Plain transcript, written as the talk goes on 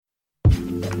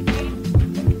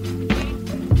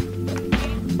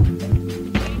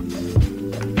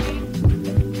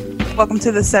Welcome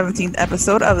to the 17th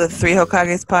episode of the Three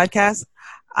Hokages podcast.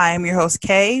 I am your host,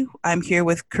 Kay. I'm here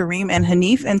with Kareem and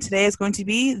Hanif, and today is going to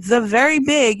be the very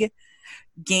big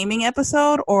gaming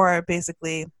episode, or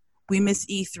basically, we miss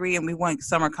E3 and we want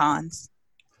summer cons.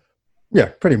 Yeah,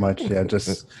 pretty much. Yeah,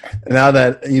 just now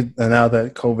that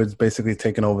COVID's basically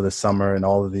taken over the summer and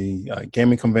all of the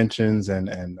gaming conventions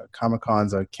and Comic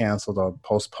Cons are canceled or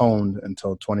postponed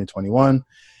until 2021,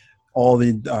 all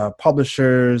the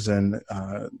publishers and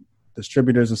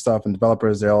distributors and stuff and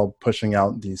developers, they're all pushing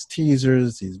out these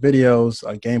teasers, these videos,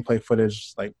 gameplay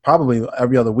footage, like probably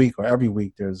every other week or every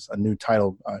week there's a new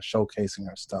title showcasing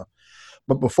our stuff.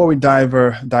 But before we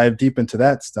dive deep into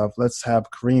that stuff, let's have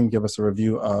Kareem give us a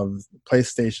review of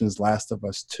PlayStation's Last of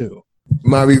Us 2.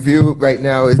 My review right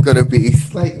now is going to be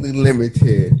slightly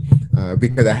limited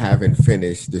because I haven't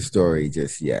finished the story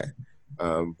just yet.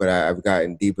 But I've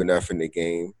gotten deep enough in the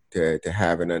game to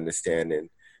have an understanding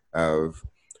of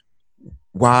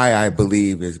why I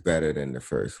believe is better than the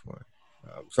first one.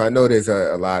 So I know there's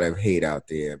a lot of hate out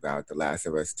there about The Last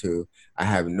of Us 2. I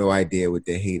have no idea what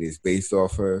the hate is based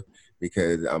off of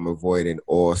because I'm avoiding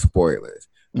all spoilers.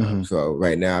 So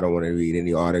right now I don't want to read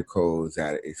any articles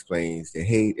that explains the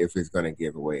hate if it's going to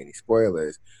give away any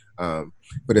spoilers.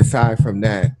 But aside from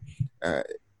that,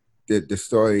 the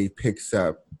story picks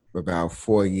up about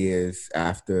 4 years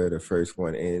after the first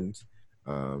one ends,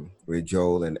 with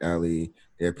Joel and Ellie.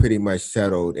 They're pretty much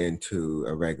settled into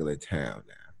a regular town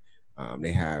now.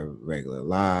 They have regular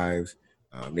lives.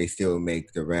 They still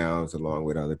make the rounds along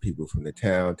with other people from the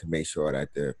town to make sure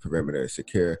that the perimeter is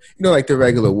secure. You know, like the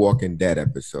regular Walking Dead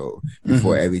episode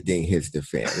before everything hits the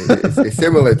fan. It's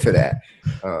similar to that.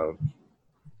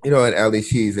 You know, and Ellie,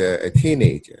 she's a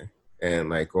teenager. And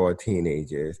like all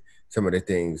teenagers, some of the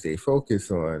things they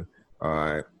focus on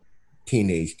are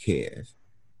teenage cares.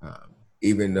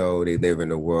 Even though they live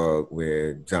in a world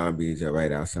where zombies are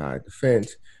right outside the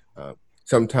fence,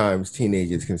 sometimes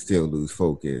teenagers can still lose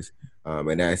focus.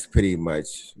 And that's pretty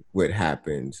much what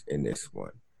happens in this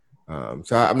one.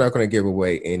 So I'm not going to give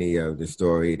away any of the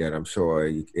story that I'm sure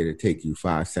it'll take you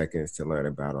 5 seconds to learn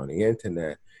about on the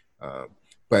internet.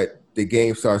 But the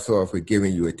game starts off with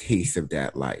giving you a taste of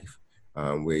that life,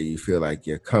 where you feel like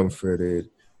you're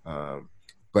comforted.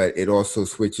 But it also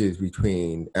switches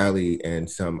between Ellie and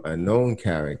some unknown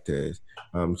characters.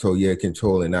 So you're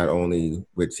controlling not only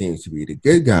what seems to be the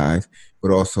good guys,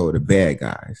 but also the bad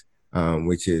guys,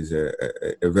 which is a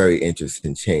very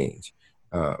interesting change.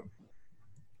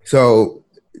 So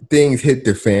things hit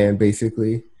the fan,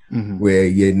 basically, where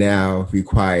you're now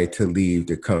required to leave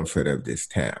the comfort of this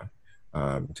town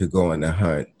to go on the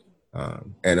hunt.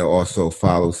 And also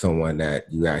follow someone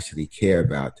that you actually care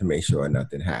about to make sure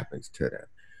nothing happens to them.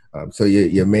 So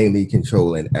you're mainly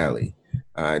controlling Ellie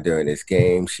during this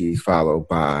game. She's followed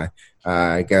by,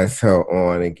 I guess, her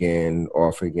on again,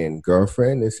 off again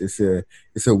girlfriend. It's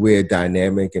a weird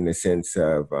dynamic in the sense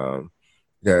of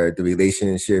the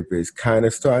relationship is kind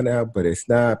of starting out, but it's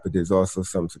not. But there's also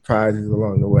some surprises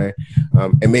along the way,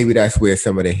 and maybe that's where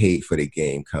some of the hate for the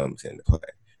game comes into play.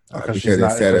 Because she's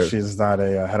not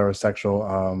a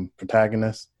heterosexual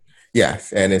protagonist.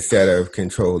 Yes, and instead of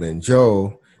controlling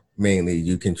Joel, mainly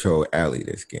you control Ellie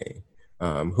this game,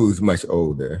 who's much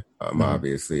older,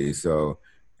 obviously. So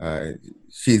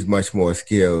she's much more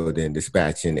skilled in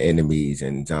dispatching enemies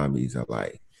and zombies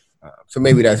alike. So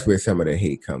maybe that's where some of the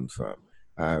hate comes from.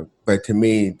 But to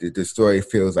me, the story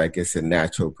feels like it's a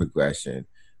natural progression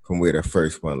from where the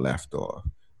first one left off.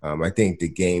 I think the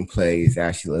gameplay is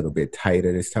actually a little bit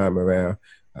tighter this time around.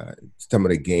 Some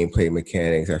of the gameplay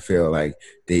mechanics, I feel like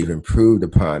they've improved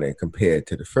upon it compared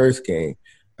to the first game.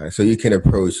 So you can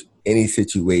approach any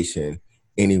situation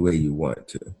any way you want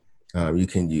to. You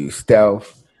can use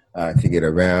stealth to get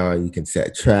around. You can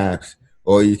set traps,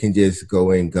 or you can just go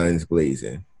in guns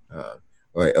blazing,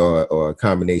 or a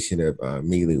combination of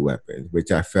melee weapons,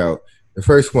 which I felt the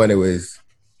first one, it was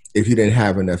if you didn't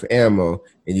have enough ammo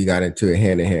and you got into a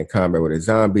hand-to-hand combat with a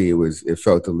zombie, it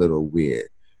felt a little weird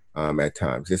at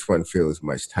times. This one feels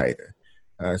much tighter.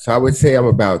 So I would say I'm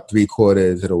about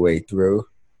 3/4 of the way through.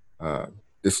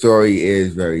 The story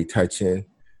is very touching.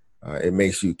 It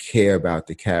makes you care about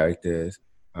the characters.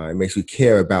 It makes you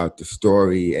care about the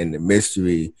story and the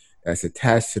mystery that's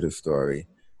attached to the story.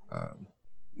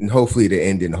 And hopefully the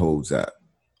ending holds up.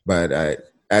 But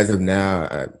as of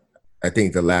now, I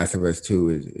think The Last of Us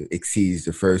 2 exceeds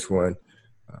the first one.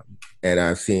 And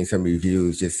I've seen some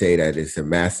reviews just say that it's a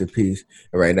masterpiece.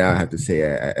 And right now I have to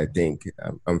say I think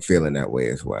I'm feeling that way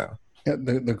as well. Yeah,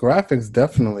 the graphics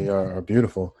definitely are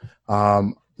beautiful.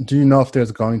 do you know if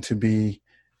there's going to be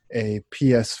a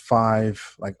PS5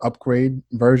 like upgrade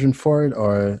version for it,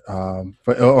 or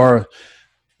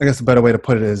I guess a better way to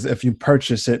put it is if you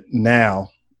purchase it now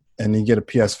and you get a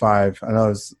PS5, I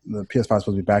know the PS5 is supposed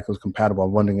to be backwards compatible.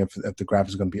 I'm wondering if the graphics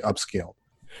is going to be upscaled.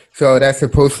 So that's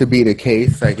supposed to be the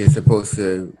case. Like it's supposed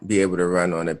to be able to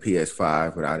run on a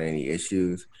PS5 without any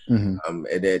issues. Mm-hmm.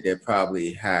 And they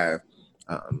probably have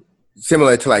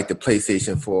similar to like the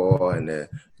PlayStation 4 and the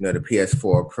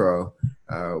PS4 Pro,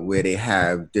 where they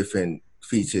have different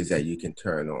features that you can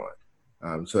turn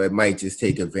on. So it might just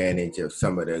take advantage of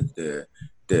some of the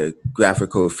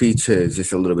graphical features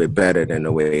just a little bit better than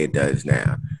the way it does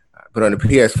now. But on the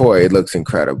PS4, it looks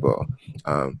incredible.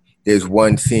 There's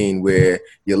one scene where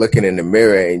you're looking in the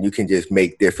mirror and you can just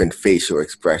make different facial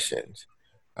expressions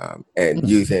and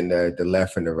using the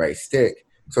left and the right stick.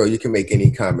 So you can make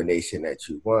any combination that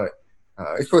you want.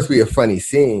 It's supposed to be a funny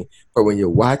scene, but when you're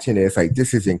watching it, it's like,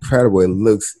 this is incredible. It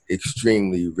looks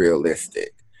extremely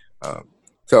realistic.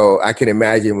 So I can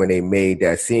imagine when they made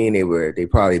that scene, they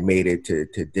probably made it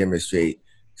to demonstrate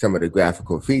some of the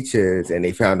graphical features, and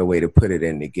they found a way to put it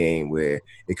in the game where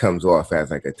it comes off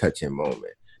as like a touching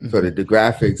moment. Mm-hmm. So the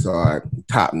graphics are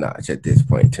top notch at this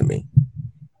point to me.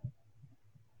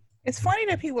 It's funny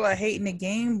that people are hating the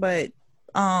game, but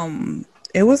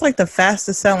it was like the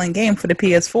fastest selling game for the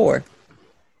PS4.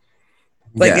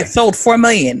 Like it sold 4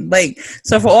 million. Like,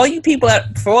 so for all the people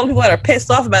that are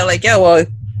pissed off about it, like, yeah, well,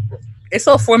 it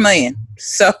sold 4 million.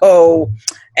 So,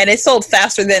 and it sold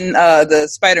faster than the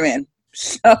Spider-Man.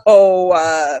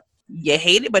 So you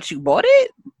hate it, but you bought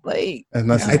it. Like,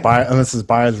 unless it's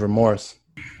buyer's remorse.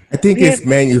 I think it's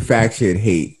manufactured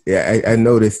hate. Yeah, I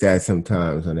noticed that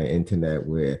sometimes on the internet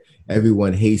where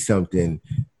everyone hates something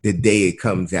the day it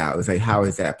comes out. It's like, how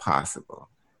is that possible?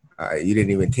 You didn't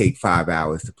even take 5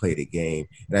 hours to play the game.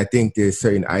 And I think there's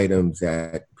certain items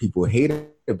that people hate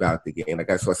about the game. Like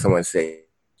I saw someone say,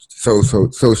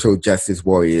 social justice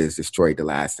warriors destroyed The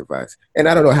Last of Us. And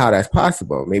I don't know how that's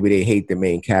possible. Maybe they hate the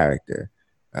main character.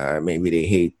 Maybe they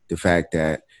hate the fact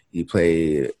that you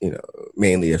play,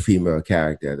 mainly a female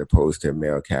character as opposed to a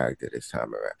male character this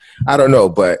time around. I don't know,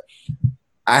 but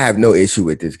I have no issue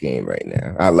with this game right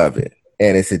now. I love it.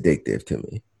 And it's addictive to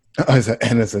me.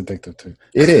 And it's addictive too.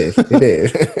 It is. It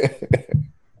is.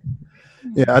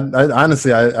 Yeah,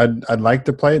 I'd like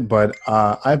to play it, but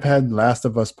I've had Last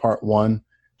of Us Part 1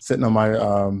 sitting on my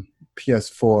PS4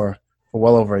 for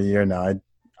well over a year now.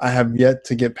 I have yet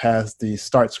to get past the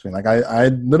start screen. Like I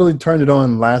literally turned it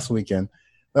on last weekend.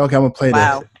 Like, okay, I'm gonna play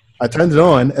this. I turned it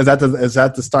on. Is at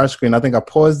the start screen. I think I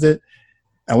paused it.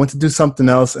 I went to do something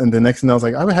else, and the next thing I was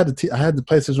like, I had the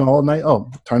PlayStation all night.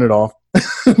 Oh, turn it off.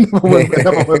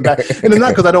 Went back. And it's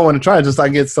not because I don't want to try it. Just I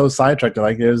get so sidetracked.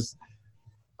 Like there's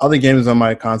other games on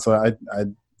my console.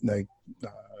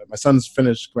 My son's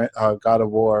finished God of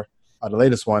War, the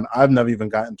latest one. I've never even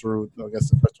gotten through, I guess,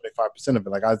 the first 25% of it.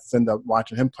 Like I end up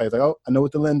watching him play. It's like, oh, I know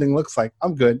what the ending looks like.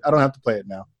 I'm good. I don't have to play it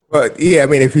now. But yeah, I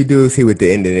mean, if you do see what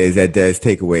the ending is, that does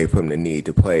take away from the need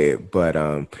to play it. But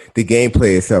the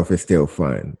gameplay itself is still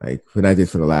fun. Like not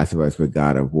just for The Last of Us, but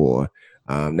God of War.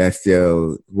 That's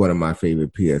still one of my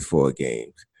favorite PS4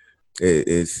 games.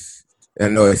 I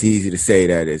know it's easy to say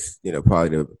that it's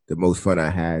probably the most fun I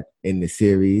had in the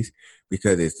series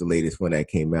because it's the latest one that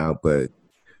came out. But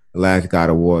the last God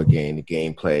of War game, the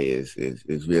gameplay is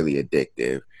really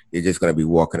addictive. You're just going to be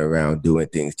walking around doing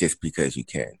things just because you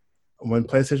can. When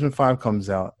PlayStation 5 comes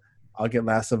out, I'll get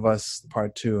Last of Us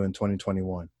Part 2 in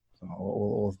 2021.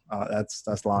 So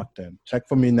that's locked in. Check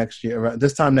for me next year.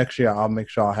 This time next year, I'll make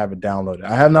sure I'll have it downloaded.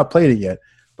 I have not played it yet,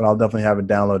 but I'll definitely have it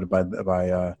downloaded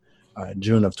by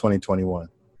June of 2021.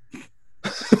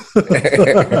 And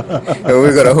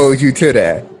we're going to hold you to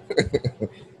that.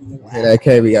 And I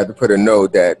can't be have to put a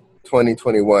note that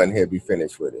 2021 he'll be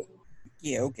finished with it.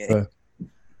 Yeah, okay.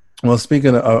 Well,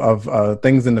 speaking of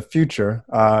things in the future,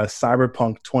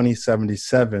 Cyberpunk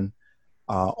 2077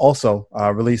 also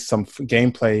released some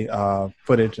gameplay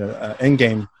footage,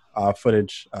 in-game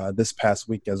footage this past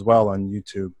week as well on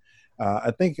YouTube.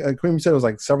 I think Kareem said it was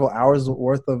like several hours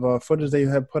worth of footage that you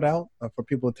had put out for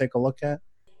people to take a look at.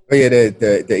 Oh yeah,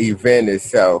 the event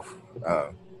itself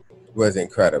was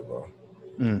incredible,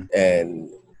 and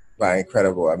by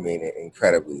incredible I mean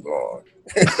incredibly long.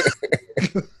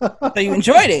 So you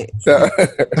enjoyed it? So,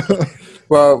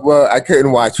 well, I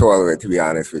couldn't watch all of it, to be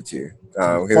honest with you.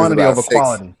 Quantity over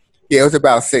quality. Yeah, it was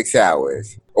about 6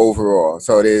 hours overall.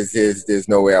 So there's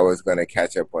no way I was going to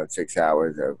catch up on 6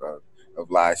 hours of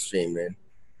live streaming,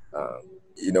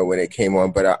 when it came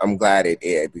on. But I'm glad it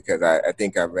aired because I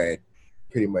think I read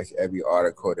pretty much every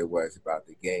article there was about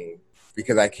the game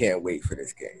because I can't wait for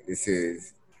this game. This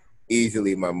is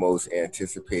easily my most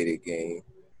anticipated game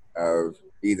of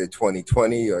either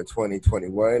 2020 or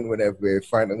 2021, whenever it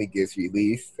finally gets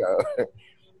released.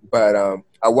 But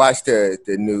I watched the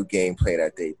new gameplay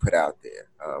that they put out there.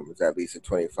 It's at least a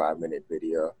 25-minute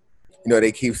video.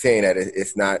 They keep saying that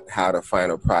it's not how the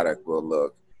final product will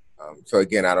look. So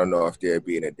again, I don't know if there'll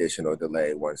be an additional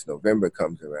delay once November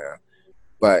comes around.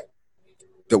 But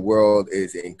the world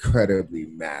is incredibly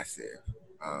massive.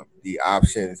 The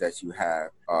options that you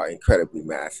have are incredibly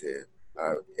massive.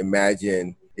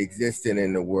 Imagine existing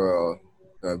in the world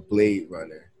of Blade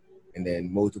Runner and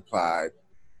then multiply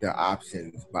the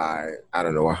options by,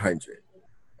 100.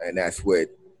 And that's what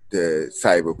the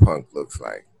Cyberpunk looks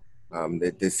like.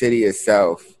 The city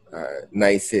itself,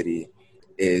 Night City,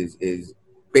 is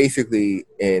basically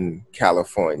in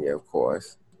California, of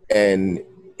course. And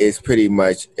it's pretty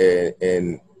much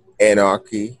in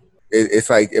anarchy. It's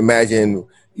like, imagine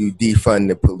you defund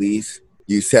the police,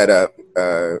 you set up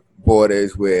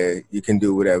borders where you can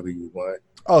do whatever you want.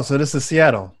 Oh, so this is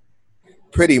Seattle.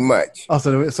 Pretty much. Oh,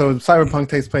 so Cyberpunk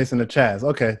takes place in the Chaz.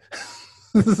 Okay.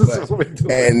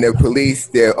 And the police,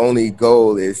 their only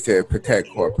goal is to protect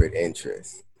corporate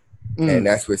interests. And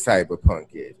that's what Cyberpunk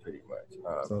is, pretty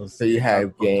much. So you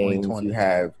have gangs, you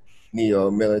have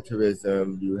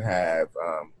neo-militarism, you have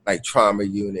like trauma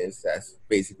units, that's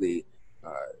basically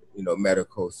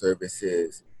medical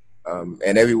services,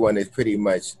 and everyone is pretty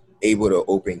much able to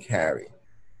open carry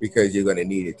because you're going to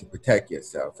need it to protect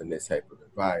yourself in this type of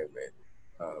environment.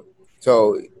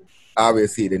 So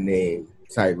obviously the name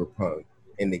Cyberpunk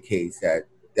indicates that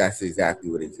that's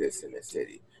exactly what exists in the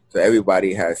city. So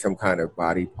everybody has some kind of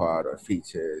body part or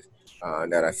features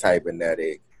that are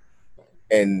cybernetic,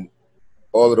 and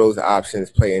all of those options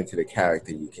play into the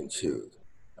character you can choose,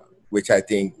 which I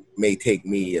think may take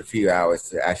me a few hours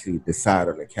to actually decide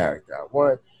on the character I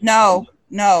want. No,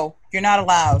 you're not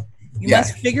allowed. You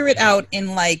must figure it out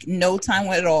in like no time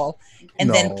at all, and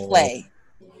then play.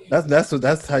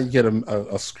 That's how you get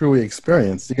a screwy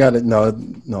experience. You got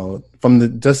to from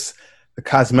the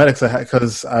cosmetics,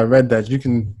 because I read that you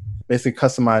can basically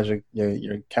customize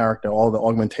your character, all the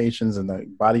augmentations and the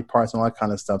body parts and all that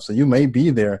kind of stuff. So you may be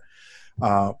there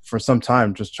for some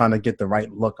time just trying to get the right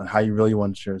look on how you really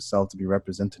want yourself to be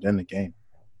represented in the game.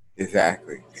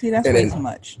 Exactly. See, that's way too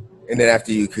much. And then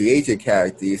after you create your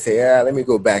character, you say, let me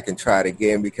go back and try it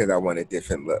again because I want a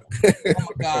different look. Oh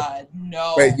my God,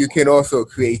 no. But you can also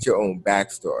create your own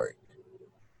backstory.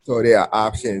 So there are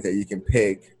options that you can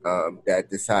pick that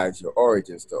decides your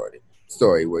origin story,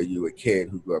 where you were a kid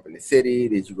who grew up in the city,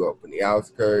 did you grow up in the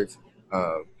outskirts?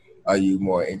 Are you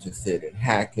more interested in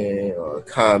hacking or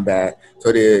combat?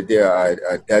 So there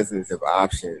are dozens of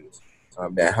options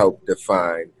that help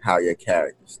define how your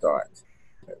character starts.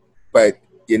 But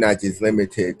you're not just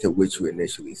limited to which you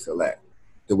initially select.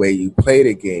 The way you play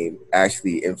the game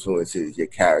actually influences your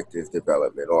character's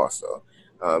development also.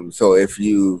 So if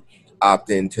you opt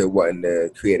into wanting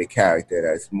to create a character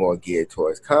that's more geared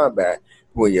towards combat,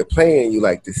 when you're playing, you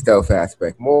like the stealth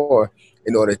aspect more.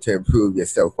 In order to improve your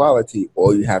stealth quality,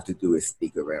 all you have to do is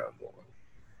sneak around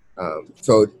more.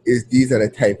 So these are the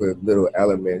type of little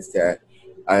elements that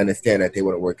I understand that they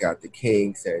want to work out the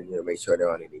kinks and make sure there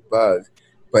aren't any bugs.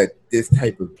 But this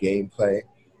type of gameplay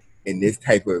in this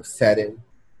type of setting,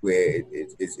 where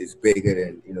it's bigger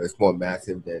than it's more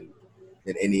massive than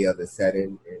any other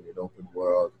setting in an open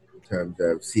world in terms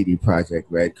of CD Projekt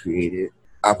Red created,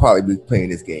 I'll probably be playing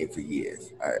this game for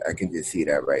years. I can just see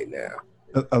that right now.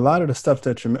 A lot of the stuff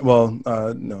that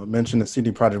mentioned the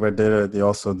CD Projekt Red data, they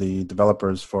also the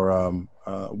developers for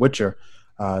Witcher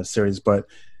series, but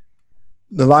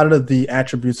a lot of the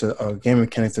attributes of game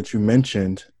mechanics that you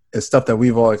mentioned is stuff that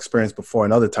we've all experienced before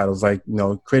in other titles, like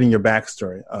creating your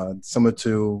backstory, similar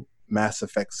to Mass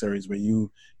Effect series, where you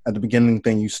at the beginning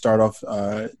thing you start off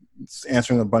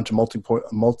answering a bunch of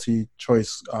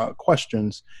multi-choice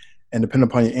questions, and depending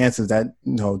upon your answers, that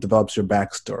develops your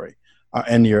backstory.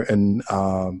 And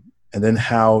then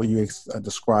how you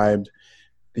described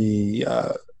the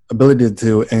ability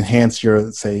to enhance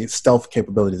your, say, stealth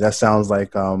capabilities. That sounds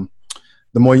like the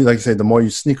more you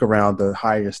sneak around, the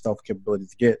higher your stealth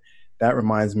capabilities get. That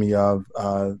reminds me of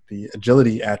the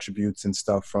agility attributes and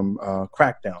stuff from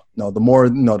Crackdown. The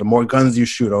more guns you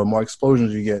shoot or the more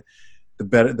explosions you get, the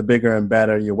better, the bigger and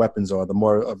better your weapons are. The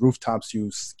more rooftops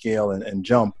you scale and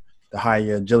jump, the higher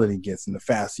your agility gets and the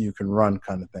faster you can run,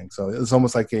 kind of thing. So it's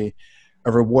almost like a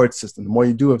reward system. The more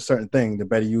you do a certain thing, the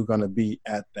better you're going to be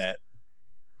at that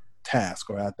task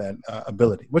or at that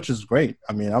ability, which is great.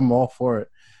 I mean, I'm all for it.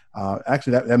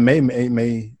 Actually, that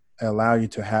may allow you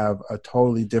to have a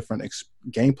totally different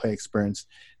gameplay experience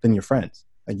than your friends.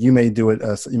 Like you may do it,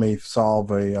 you may solve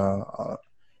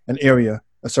an area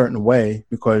a certain way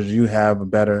because you have a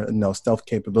better, stealth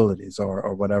capabilities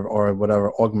or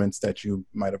whatever augments that you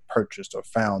might have purchased or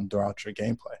found throughout your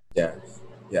gameplay. Yeah,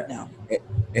 yeah. No.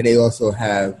 And they also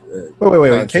have.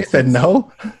 Wait. Kate said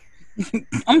no.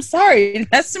 I'm sorry.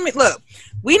 That's to me. Look,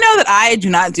 we know that I do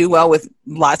not do well with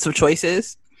lots of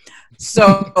choices.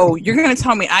 So you're going to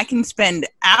tell me I can spend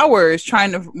hours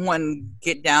trying to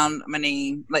get down my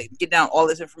name, like get down all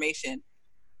this information,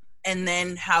 and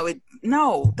then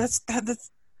that's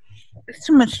it's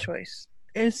too much choice.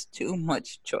 It's too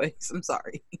much choice. I'm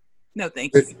sorry. No,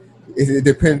 thank you. It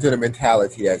depends on the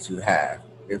mentality that you have.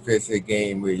 If it's a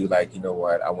game where you like, you know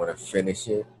what, I want to finish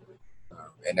it,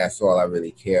 and that's all I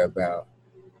really care about,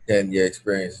 then your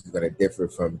experience is going to differ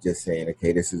from just saying,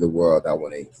 okay, this is the world I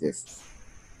want to exist.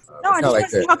 No, I just want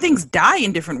to see how things die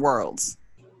in different worlds.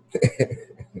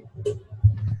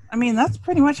 I mean, that's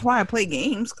pretty much why I play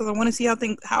games, because I want to see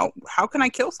how can I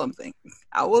kill something?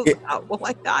 How will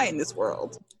I die in this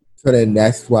world? So then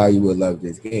that's why you would love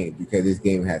this game, because this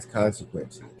game has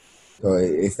consequences. So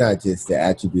it's not just the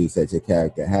attributes that your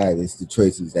character has, it's the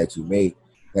choices that you make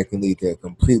that can lead to a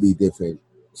completely different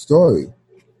story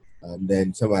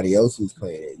than somebody else who's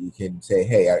playing it. You can say,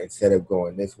 hey, instead of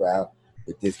going this route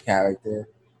with this character,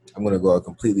 I'm going to go a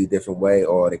completely different way.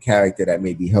 Or the character that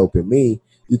may be helping me,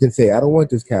 you can say, I don't want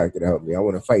this character to help me. I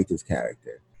want to fight this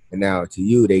character. And now to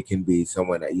you, they can be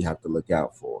someone that you have to look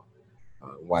out for,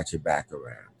 watch your back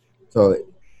around. So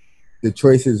the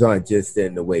choices aren't just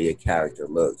in the way your character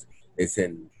looks. It's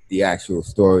in the actual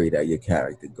story that your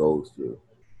character goes through.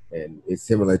 And it's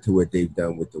similar to what they've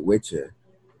done with The Witcher,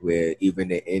 where even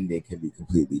the ending can be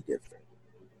completely different.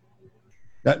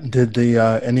 Did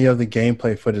any of the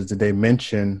gameplay footage, did they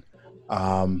mention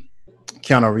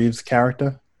Keanu Reeves'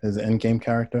 character, his in-game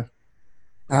character?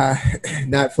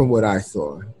 Not from what I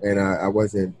saw. And I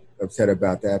wasn't upset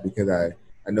about that because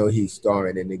I know he's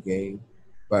starring in the game,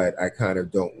 but I kind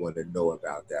of don't want to know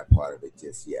about that part of it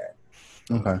just yet.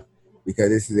 Okay. Because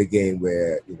this is a game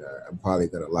where, I'm probably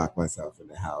going to lock myself in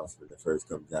the house when it first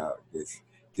comes out.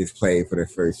 Just play for the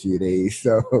first few days.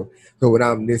 So when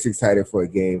I'm this excited for a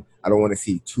game, I don't want to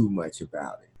see too much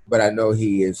about it. But I know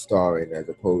he is starring as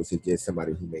opposed to just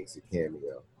somebody who makes a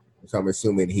cameo. So I'm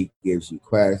assuming he gives you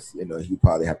quests. You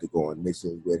probably have to go on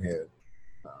missions with him,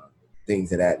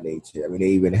 things of that nature. I mean, they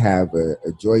even have a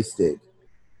joystick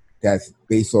that's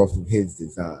based off of his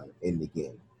design in the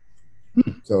game.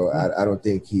 So I don't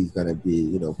think he's going to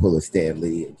be, pull a Stan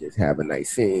Lee and just have a nice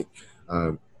scene.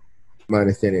 My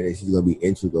understanding is he's going to be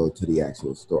integral to the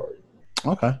actual story.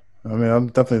 Okay. I mean, I'm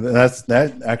definitely,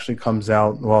 that actually comes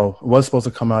out, well, it was supposed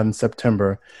to come out in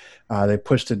September. They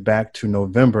pushed it back to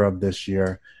November of this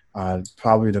year,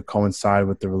 probably to coincide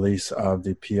with the release of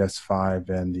the PS5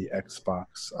 and the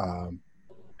Xbox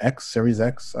Series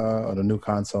X, or the new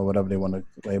console, whatever they want to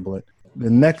label it. The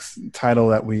next title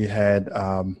that we had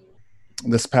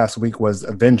this past week was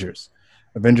Avengers.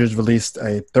 Avengers released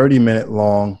a 30-minute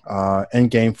long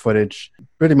in-game footage.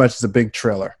 Pretty much is a big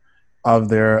trailer of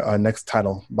their next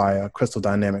title by Crystal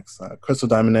Dynamics. Crystal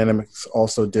Dynamics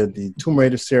also did the Tomb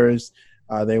Raider series.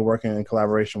 They're working in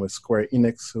collaboration with Square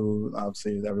Enix, who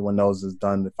obviously everyone knows has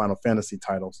done the Final Fantasy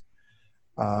titles.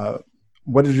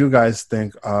 What did you guys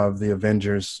think of the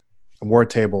Avengers War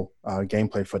Table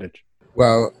gameplay footage?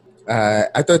 Well,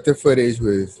 I thought the footage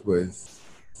was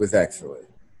excellent.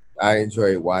 I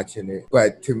enjoyed watching it.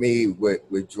 But to me, what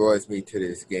draws me to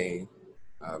this game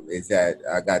is that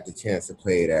I got the chance to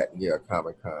play it at New York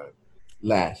Comic Con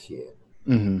last year.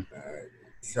 Mm-hmm.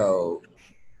 So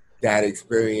that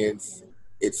experience,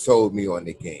 it sold me on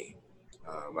the game.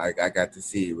 I got to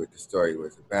see what the story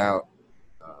was about.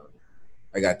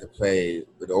 I got to play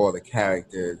with all the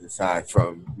characters aside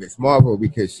from Ms. Marvel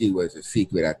because she was a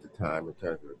secret at the time in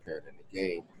terms of appearing in the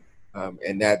game.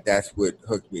 And that's what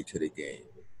hooked me to the game.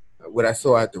 What I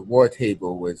saw at the War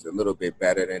Table was a little bit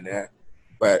better than that,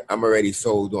 but I'm already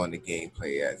sold on the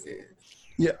gameplay as is.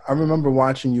 Yeah, I remember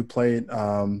watching you play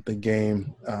the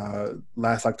game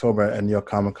last October at New York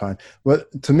Comic Con.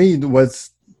 What to me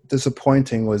was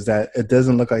disappointing was that it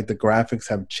doesn't look like the graphics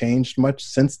have changed much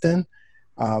since then.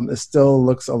 It still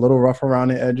looks a little rough around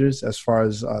the edges as far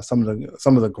as some of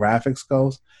the graphics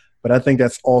goes, but I think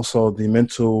that's also the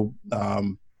mental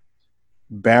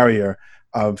barrier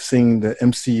of seeing the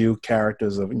MCU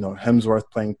characters of Hemsworth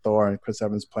playing Thor and Chris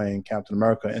Evans playing Captain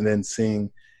America, and then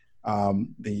seeing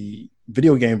the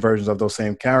video game versions of those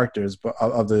same characters, but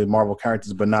of the Marvel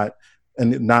characters, but not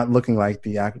looking like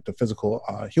the physical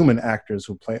human actors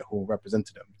who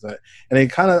represented them. And they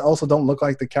kind of also don't look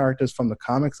like the characters from the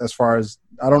comics. As far as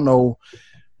I don't know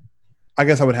I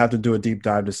guess I would have to do a deep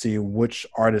dive to see which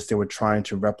artists they were trying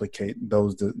to replicate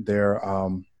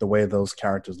the way those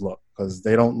characters look, because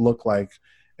they don't look like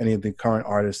any of the current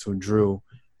artists who drew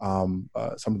some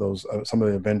of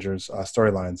the Avengers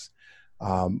storylines.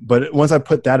 But once I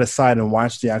put that aside and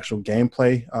watched the actual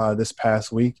gameplay this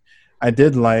past week, I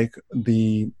did like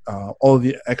all of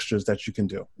the extras that you can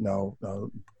do.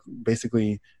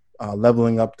 Basically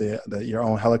leveling up your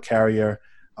own helicarrier,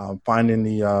 finding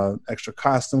the extra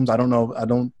costumes. I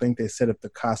don't think they said if the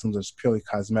costumes are purely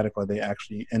cosmetic or they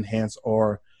actually enhance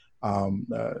or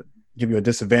give you a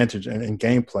disadvantage in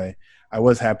gameplay. I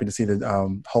was happy to see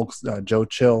the Hulk's Joe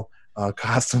Chill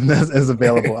costume is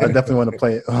available. I definitely want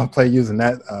to play using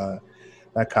that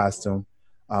costume.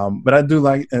 But I do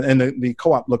like, and the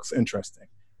co-op looks interesting.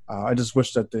 I just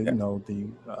wish that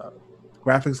the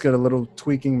graphics get a little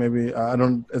tweaking. Maybe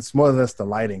it's more or less the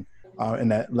lighting in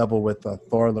that level with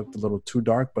Thor looked a little too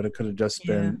dark, but it could have just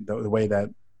been the way that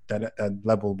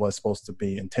level was supposed to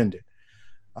be intended.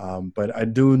 But I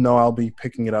do know I'll be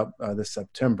picking it up this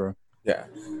September.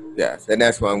 Yes, and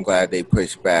that's why I'm glad they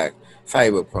pushed back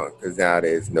Cyberpunk, because now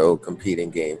there's no competing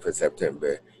game for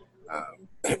September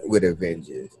with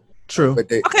Avengers. True.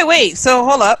 Okay, wait. So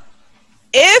hold up.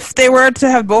 If they were to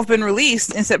have both been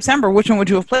released in September, which one would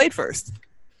you have played first?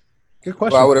 Good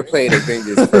question. Well, I would have played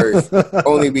Avengers first,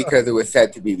 only because it was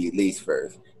set to be released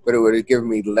first. But it would have given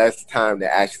me less time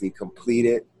to actually complete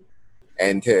it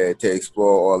and to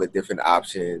explore all the different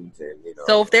options. And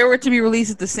So if they were to be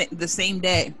released at the same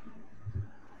day,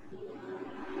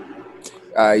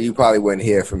 you probably wouldn't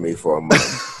hear from me for a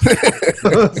month.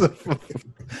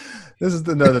 This is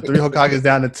the 3 Hokages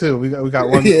down to 2. We got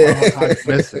one Hokage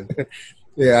missing.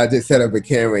 Yeah, I just set up a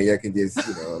camera and you can just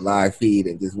live feed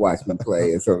and just watch me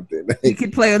play or something. You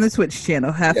could play on the Twitch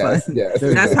channel. Have fun. Yes.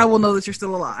 That's how we'll know that you're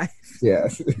still alive.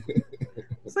 Yes.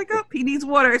 It's like, oh, he needs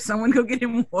water. Someone go get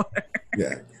him water.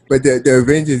 Yeah, but the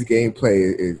Avengers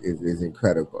gameplay is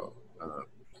incredible.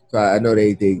 So I know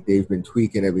they've been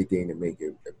tweaking everything to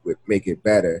make it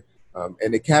better.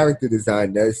 And the character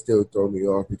design does still throw me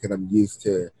off because I'm used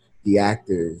to the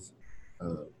actors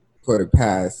for the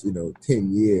past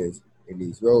 10 years in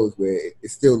these roles where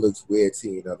it still looks weird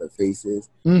seeing other faces.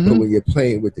 Mm-hmm. But when you're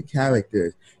playing with the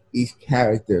characters, each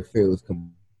character feels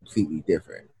completely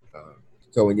different.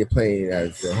 So when you're playing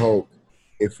as the Hulk,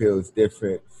 it feels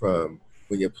different from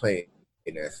when you're playing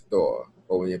as Thor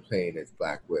or when you're playing as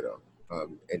Black Widow.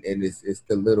 And it's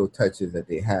the little touches that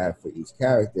they have for each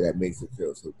character that makes it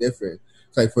feel so different.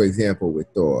 It's like, for example, with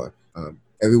Thor,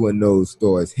 everyone knows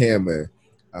Thor's hammer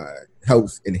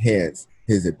helps enhance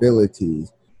his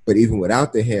abilities, but even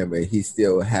without the hammer, he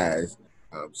still has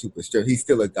super strength. He's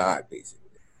still a god,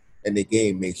 basically. And the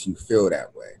game makes you feel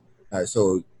that way.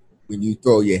 So when you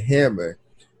throw your hammer,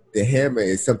 the hammer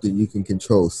is something you can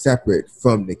control separate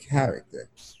from the character,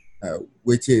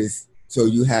 which is, so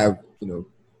you have,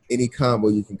 any combo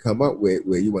you can come up with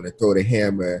where you want to throw the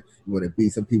hammer, you want to beat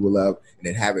some people up, and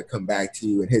then have it come back to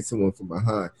you and hit someone from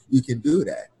behind. You can do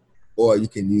that. Or you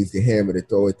can use the hammer to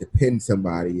throw it to pin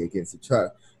somebody against a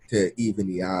truck to even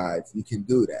the odds. You can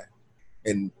do that.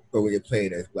 But when you're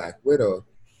playing as Black Widow,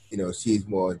 she's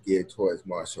more geared towards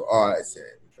martial arts and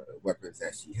the weapons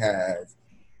that she has,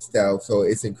 stealth. So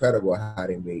it's incredible how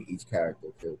they made each character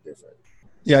feel different.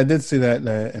 Yeah, I did see that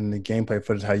in the gameplay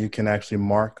footage, how you can actually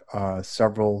mark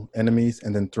several enemies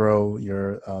and then throw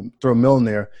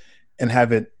Mjolnir and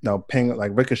have it ping,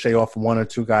 like ricochet off one or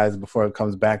two guys before it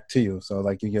comes back to you. So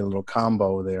like you get a little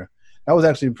combo there. That was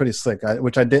actually pretty slick,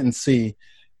 which I didn't see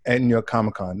at New York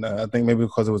Comic Con. I think maybe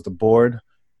because it was the board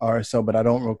or so, but I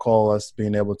don't recall us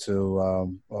being able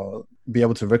to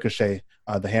ricochet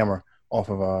the hammer off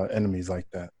of enemies like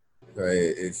that. So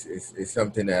it's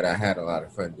something that I had a lot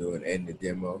of fun doing in the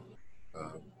demo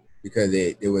because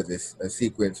there was a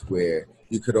sequence where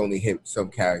you could only hit some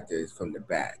characters from the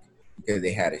back because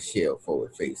they had a shield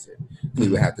forward facing. So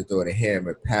you would have to throw the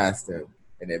hammer past them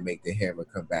and then make the hammer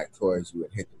come back towards you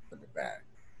and hit them from the back.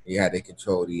 And you had to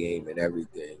control the aim and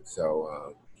everything.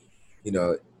 So,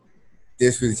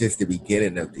 this was just the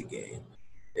beginning of the game.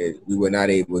 We were not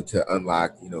able to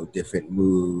unlock, different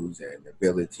moves and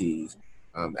abilities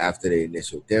after the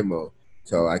initial demo.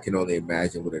 So I can only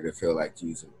imagine what it'll feel like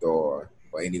using Thor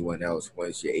or anyone else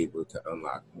once you're able to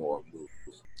unlock more moves.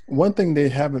 One thing they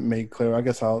haven't made clear, I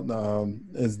guess,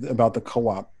 is about the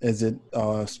co-op. Is it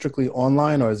strictly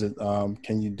online, or is it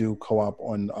can you do co-op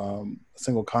on a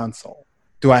single console?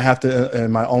 Do I have to?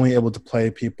 Am I only able to play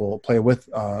with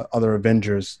other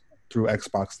Avengers through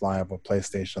Xbox Live or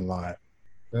PlayStation Live?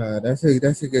 That's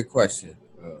a good question.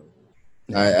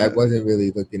 I wasn't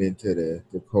really looking into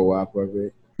the co-op of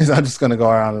it. I'm just gonna go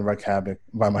around and wreak havoc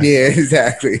by myself. Yeah,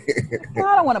 exactly.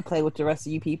 I don't want to play with the rest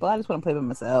of you people. I just want to play by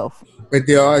myself. But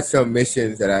there are some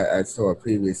missions that I saw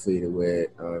previously where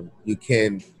you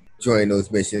can join those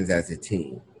missions as a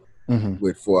team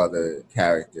with three other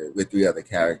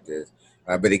characters.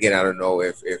 But again, I don't know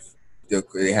if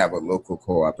they have a local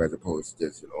co-op as opposed to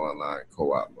just an online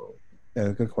co-op mode.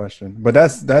 Yeah, good question. But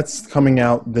that's coming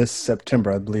out this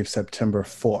September, I believe September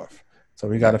 4th. So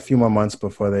we got a few more months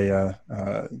before they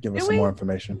give us some more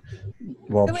information.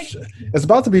 Well, it's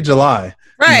about to be July,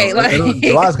 right? You know,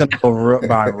 July's going to go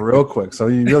by real quick. So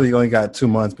you really only got 2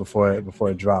 months before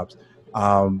it drops.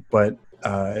 But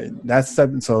that's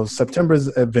so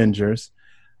September's Avengers.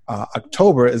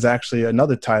 October is actually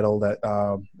another title that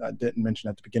I didn't mention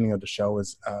at the beginning of the show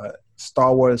is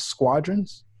Star Wars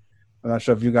Squadrons. I'm not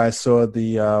sure if you guys saw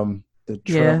the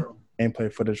trailer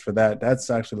gameplay footage for that. That's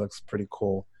actually looks pretty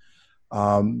cool.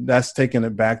 That's taking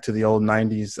it back to the old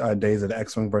 90s days of the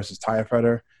X-Wing versus TIE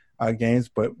Fighter games,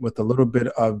 but with a little bit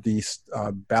of the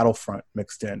Battlefront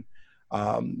mixed in.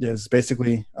 There's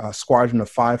basically a squadron of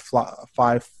five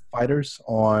fighters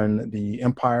on the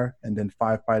Empire and then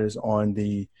 5 fighters on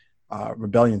the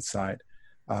Rebellion side.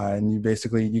 And you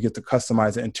get to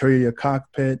customize the interior of your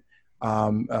cockpit,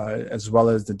 as well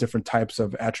as the different types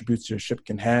of attributes your ship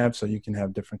can have. So you can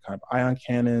have different kind of ion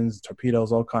cannons,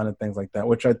 torpedoes, all kind of things like that,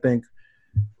 which I think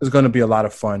is going to be a lot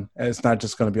of fun. And it's not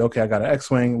just going to be, okay, I got an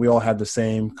X-Wing. We all have the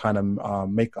same kind of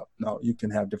makeup. No, you can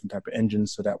have different type of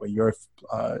engines so that way your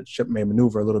ship may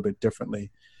maneuver a little bit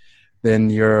differently than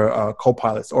your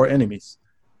co-pilots or enemies.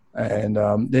 And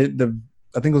I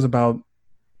think it was about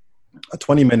a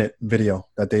 20-minute video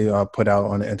that they put out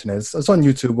on the internet. It's on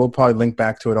YouTube. We'll probably link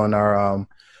back to it on our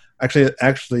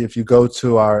actually, if you go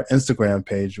to our Instagram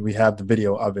page, we have the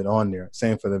video of it on there.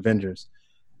 Same for the Avengers.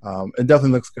 It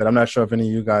definitely looks good. I'm not sure if any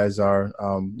of you guys are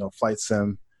flight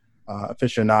sim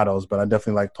aficionados, but I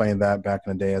definitely like playing that back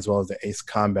in the day, as well as the Ace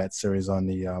Combat series on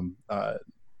the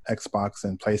Xbox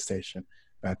and PlayStation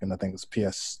back in, I think it was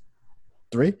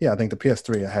PS3. Yeah, I think the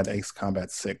PS3, I had Ace Combat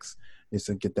 6. Used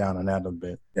to get down on that a little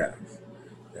bit. Yeah.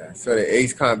 So the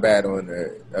Ace Combat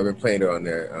I've been playing it on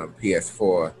the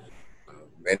PS4,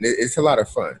 and it's a lot of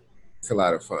fun.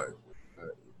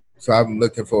 So I'm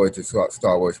looking forward to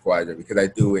Star Wars Squadron because I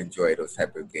do enjoy those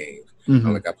type of games.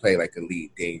 Like I play like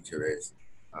Elite Dangerous.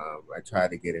 I try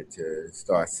to get into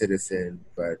Star Citizen,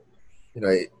 but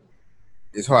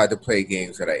it's hard to play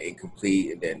games that are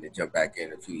incomplete and then to jump back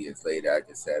in a few years later. I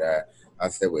just said I'll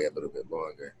stay away a little bit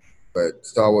longer. But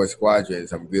Star Wars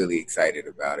Squadrons, I'm really excited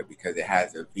about it because it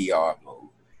has a VR mode.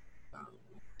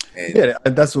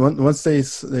 That's once they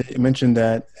mentioned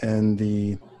that in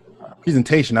the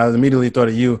presentation, I immediately thought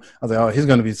of you. I was like, oh, he's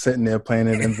going to be sitting there playing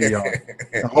it in VR.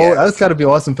 That's got to be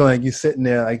awesome feeling like you're sitting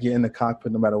there, like you're in the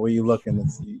cockpit, no matter where you look, and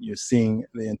you're seeing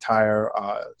the entire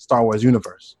Star Wars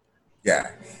universe.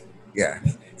 Yeah.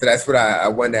 So that's what I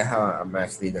wonder how I'm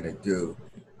actually going to do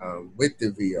with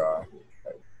the VR.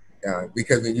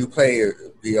 Because when you play a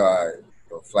VR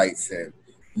flight sim,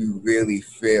 you really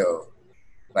feel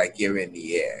like you're in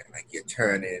the air, like you're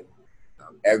turning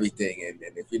everything.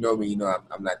 And if you know me,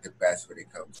 I'm not the best when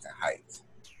it comes to heights.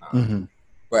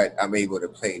 But I'm able to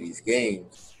play these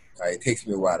games. It takes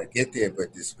me a while to get there,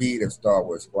 but the speed of Star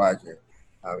Wars Squadron,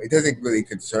 it doesn't really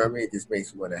concern me. It just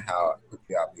makes me wonder how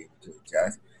quickly I'll be able to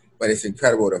adjust. But it's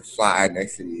incredible to fly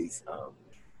next to these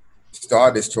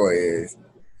Star Destroyers,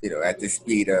 at the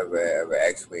speed of an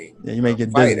X-Wing you may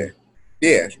get fighter.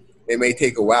 Dizzy. Yeah, it may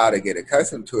take a while to get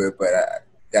accustomed to it, but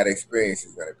that experience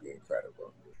is going to be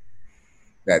incredible.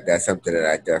 That's something that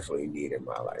I definitely need in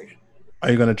my life.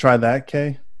 Are you going to try that,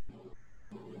 Kay?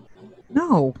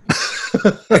 No.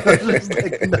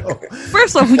 No.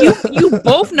 First off, you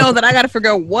both know that I got to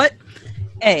figure out what.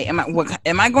 Hey, am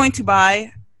I going to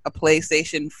buy a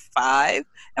PlayStation 5?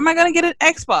 Am I going to get an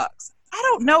Xbox? I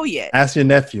don't know yet. Ask your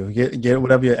nephew. Get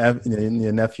whatever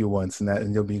your nephew wants,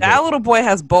 and you'll be that good. Little boy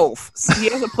has both. So he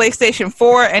has a PlayStation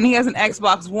 4 and he has an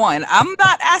Xbox One. I'm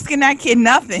not asking that kid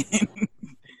nothing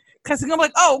because he's gonna be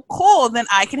like, "Oh, cool. Then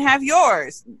I can have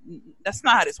yours." That's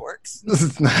not how this works.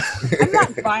 I'm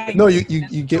not buying. No, you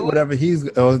get whatever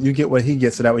you get what he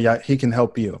gets, so that way he can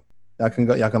help you. Y'all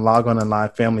can log on and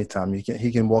live family time.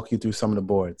 He can walk you through some of the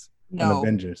boards. No. On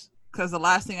Avengers. Because the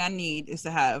last thing I need is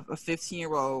to have a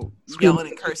 15-year-old yelling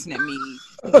and cursing at me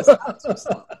because I'm too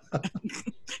slow.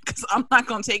 Because I'm not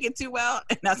going to take it too well,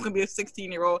 and that's going to be a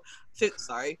 15-year-old that's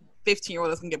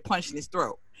going to get punched in his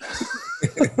throat.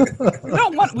 We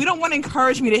don't want to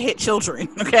encourage me to hit children,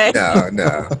 okay?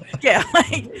 No. Yeah,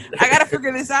 I got to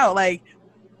figure this out.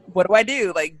 What do I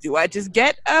do? Do I just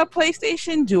get a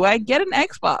PlayStation? Do I get an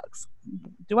Xbox?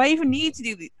 Do I even need to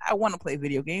do these? I want to play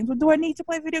video games, but do I need to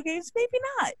play video games? Maybe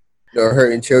not. No,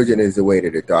 hurting children is the way to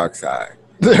the dark side.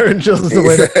 Hurting children is the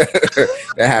way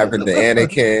that happened to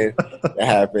Anakin. That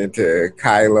happened to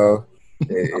Kylo.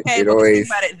 Think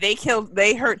about it.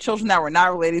 They hurt children that were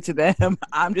not related to them.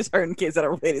 I'm just hurting kids that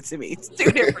are related to me. It's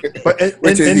two different things. But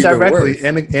indirectly,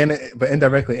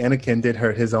 Anakin did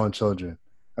hurt his own children.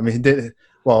 I mean, he did.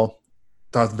 Well,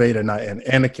 Darth Vader, not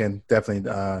Anakin, definitely.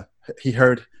 He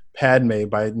hurt Padme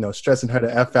by stressing her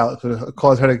to F out,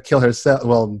 caused her to kill herself.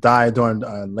 Well, die during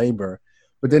labor.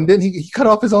 But then he cut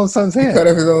off his own son's hand. Cut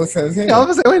off his own son's hand. Yeah, I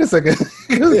was like, wait a second.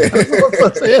 And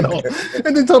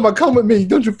then talking about, come with me.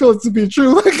 Don't you feel it to be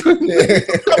true? Like, cut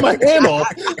my hand off.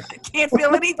 I can't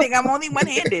feel anything. I'm only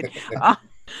one-handed. I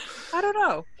don't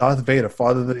know. Darth Vader,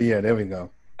 Father of the Year. There we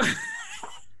go.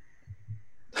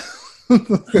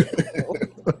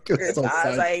 So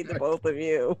I hate the both of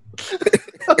you.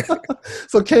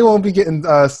 So Kay won't be getting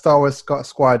Star Wars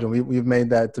Squadron. We've made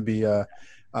that to be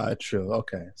true.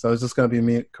 Okay, so it's just gonna be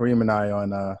me, Kareem, and I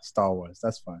on Star Wars.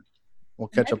 That's fine. We'll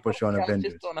catch up with you on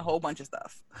Avengers. Just on a whole bunch of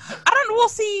stuff. I don't know. We'll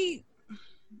see.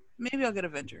 Maybe I'll get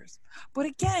Avengers. But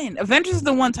again, Avengers is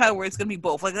the one title where it's gonna be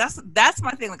both. Like that's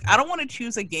my thing. Like I don't want to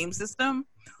choose a game system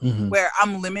where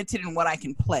I'm limited in what I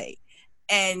can play.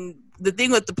 And the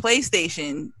thing with the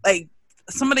PlayStation, like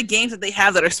some of the games that they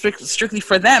have that are strictly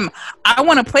for them, I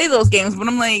want to play those games, but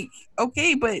I'm like,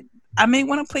 okay, but I may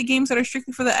want to play games that are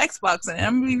strictly for the Xbox, and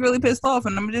I'm gonna be really pissed off,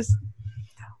 and I'm just,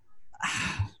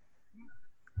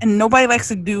 and nobody likes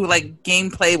to do like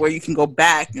gameplay where you can go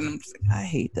back, and I'm just like, I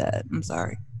hate that. I'm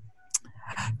sorry.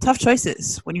 Tough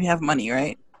choices when you have money,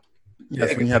 right?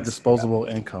 Yes, when you have disposable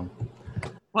income.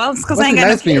 Well, it's because I ain't got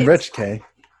nice no kids. being rich, Kay.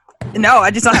 No, I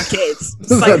just don't have kids.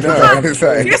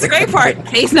 Here's the great part.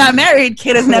 Kay's not married.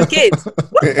 Kay doesn't have kids.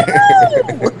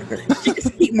 She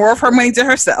just keep more of her money to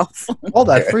herself. All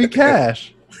that free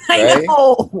cash. I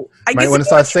know. I might want to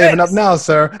start saving up now,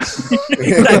 sir. I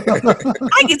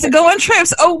get to go on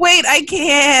trips. Oh, wait, I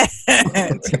can't.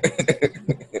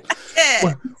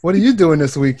 What are you doing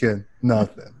this weekend?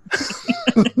 Nothing.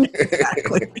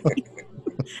 Exactly.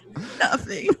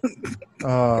 Nothing.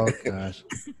 Oh gosh!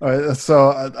 All right,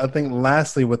 so I think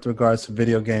lastly, with regards to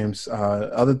video games,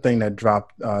 other thing that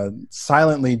dropped,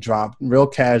 silently dropped, real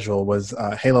casual, was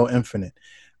Halo Infinite.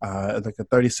 Like a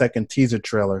 30-second teaser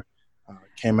trailer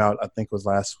came out. I think it was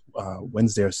last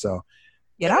Wednesday or so.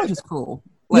 Yeah, that was just cool.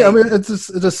 Like, yeah, I mean, it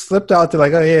just slipped out to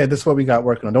like, oh yeah, this is what we got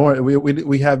working on. Don't worry,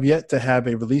 we have yet to have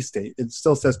a release date. It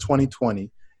still says 2020.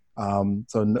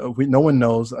 So no one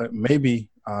knows.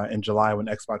 Maybe in July when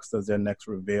Xbox does their next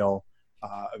reveal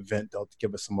event, they'll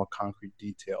give us some more concrete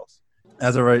details.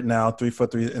 As of right now,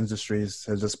 343 Industries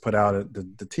has just put out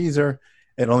the teaser.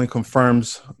 It only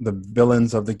confirms the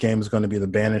villains of the game is going to be the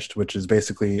Banished, which is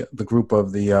basically the group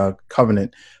of the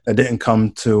Covenant that didn't come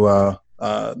to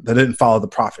that didn't follow the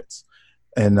Prophets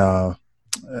in the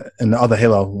other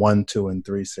Halo 1, 2, and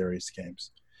 3 series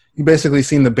games. You basically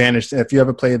seen the Banished. If you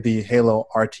ever played the Halo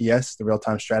RTS, the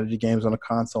real-time strategy games on the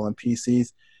console and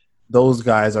PCs, those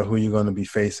guys are who you're going to be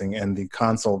facing in the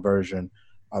console version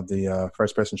of the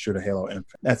first-person shooter Halo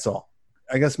Infinite. That's all.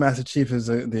 I guess Master Chief is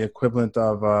the equivalent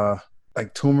of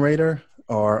like Tomb Raider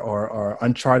or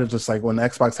Uncharted, just like when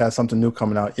Xbox has something new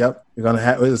coming out. Yep, you're gonna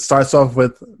have. It starts off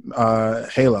with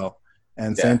Halo,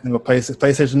 and same thing with PlayStation.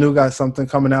 PlayStation new got something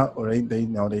coming out, or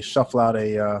they shuffle out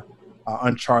a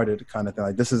Uncharted kind of thing.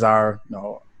 Like this is our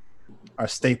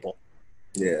staple.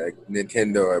 Yeah, like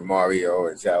Nintendo or Mario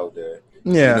or Zelda.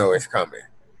 Yeah, you know it's coming.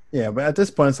 Yeah, but at this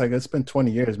point, it's like it's been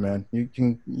 20 years, man. You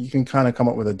can kind of come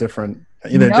up with a different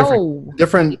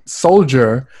different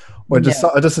soldier, or just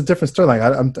a different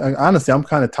storyline. I honestly, I'm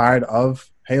kind of tired of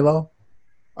Halo.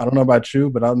 I don't know about you,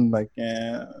 but I'm like,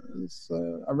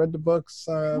 I read the books.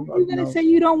 You're gonna say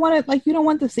you don't want it, like you don't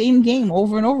want the same game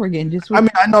over and over again. I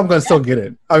know I'm gonna still get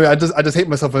it. I mean, I just hate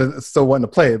myself for still wanting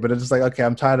to play it, but it's just like, okay,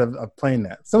 I'm tired of playing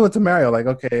that. Similar to Mario, like,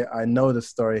 okay, I know the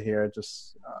story here.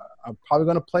 Just I'm probably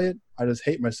gonna play it. I just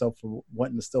hate myself for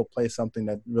wanting to still play something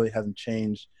that really hasn't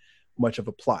changed much of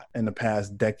a plot in the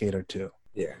past decade or two.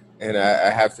 Yeah, and I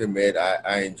have to admit,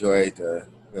 I enjoyed the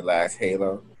last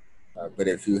Halo. But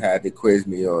if you had to quiz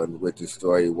me on what the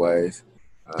story was,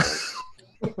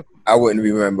 I wouldn't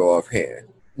remember offhand.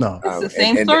 No. It's the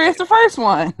same story as the first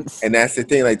one. And that's the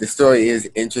thing. Like, the story is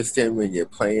interesting when you're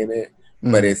playing it,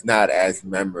 but it's not as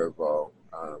memorable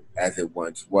as it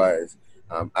once was.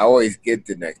 I always get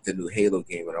the new Halo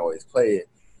game and I always play it,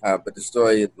 but the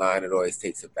storyline, it always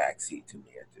takes a backseat to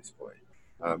me at this point.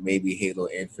 Maybe Halo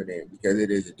Infinite, because it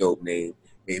is a dope name,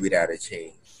 maybe that'll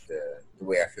change the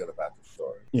way I feel about the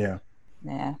story. Yeah.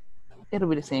 Nah, it'll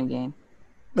be the same game.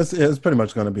 It's pretty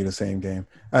much going to be the same game.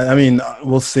 I mean,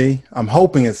 we'll see. I'm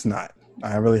hoping it's not.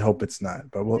 I really hope it's not,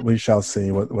 but we shall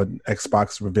see what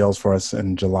Xbox reveals for us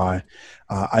in July.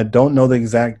 I don't know the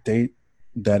exact date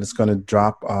that it's going to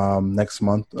drop next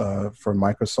month for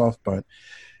Microsoft, but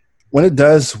when it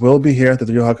does, we'll be here. The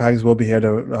Three Hokages will be here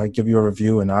to give you a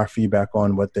review and our feedback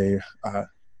on what they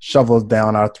shoveled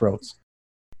down our throats.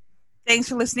 Thanks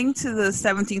for listening to the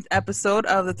 17th episode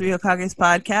of the Three Hokages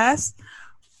podcast.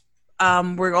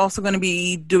 We're also going to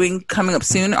be coming up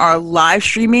soon our live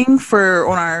streaming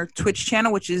on our Twitch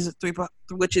channel, which is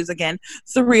again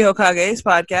Three Hokages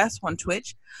podcast on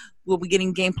Twitch. We'll be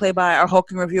getting gameplay by our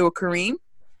Hulking reviewer Kareem,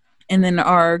 and then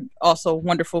our also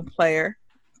wonderful player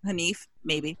Hanif.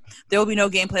 Maybe there will be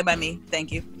no gameplay by me.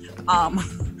 Thank you.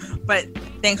 But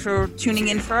thanks for tuning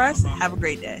in for us. Have a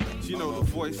great day. You know the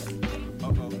voice.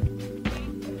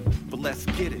 But let's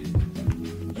get it.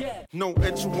 Yeah. No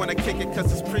itch, you wanna kick it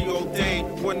cause it's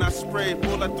preordained. When I spray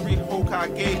bull at 3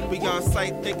 Hokage, we on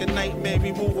sight, think a nightmare,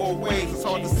 we move all ways. It's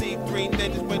hard to see 3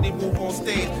 ninjas when they move on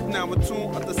stage. Now in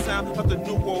tune of the sound of the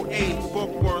new old age.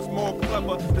 Bookworms more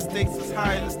clever, the stakes is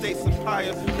higher, the stakes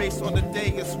empire. Based on the day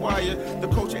it's wired. The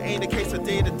culture ain't a case of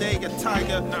day-to-day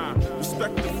attire.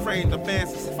 Respect the frame, the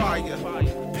man's is fire.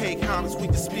 Pay homage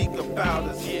when you speak about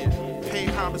us. Pay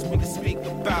homage when you speak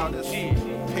about us.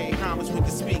 Pay homage when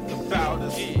you speak about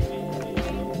us.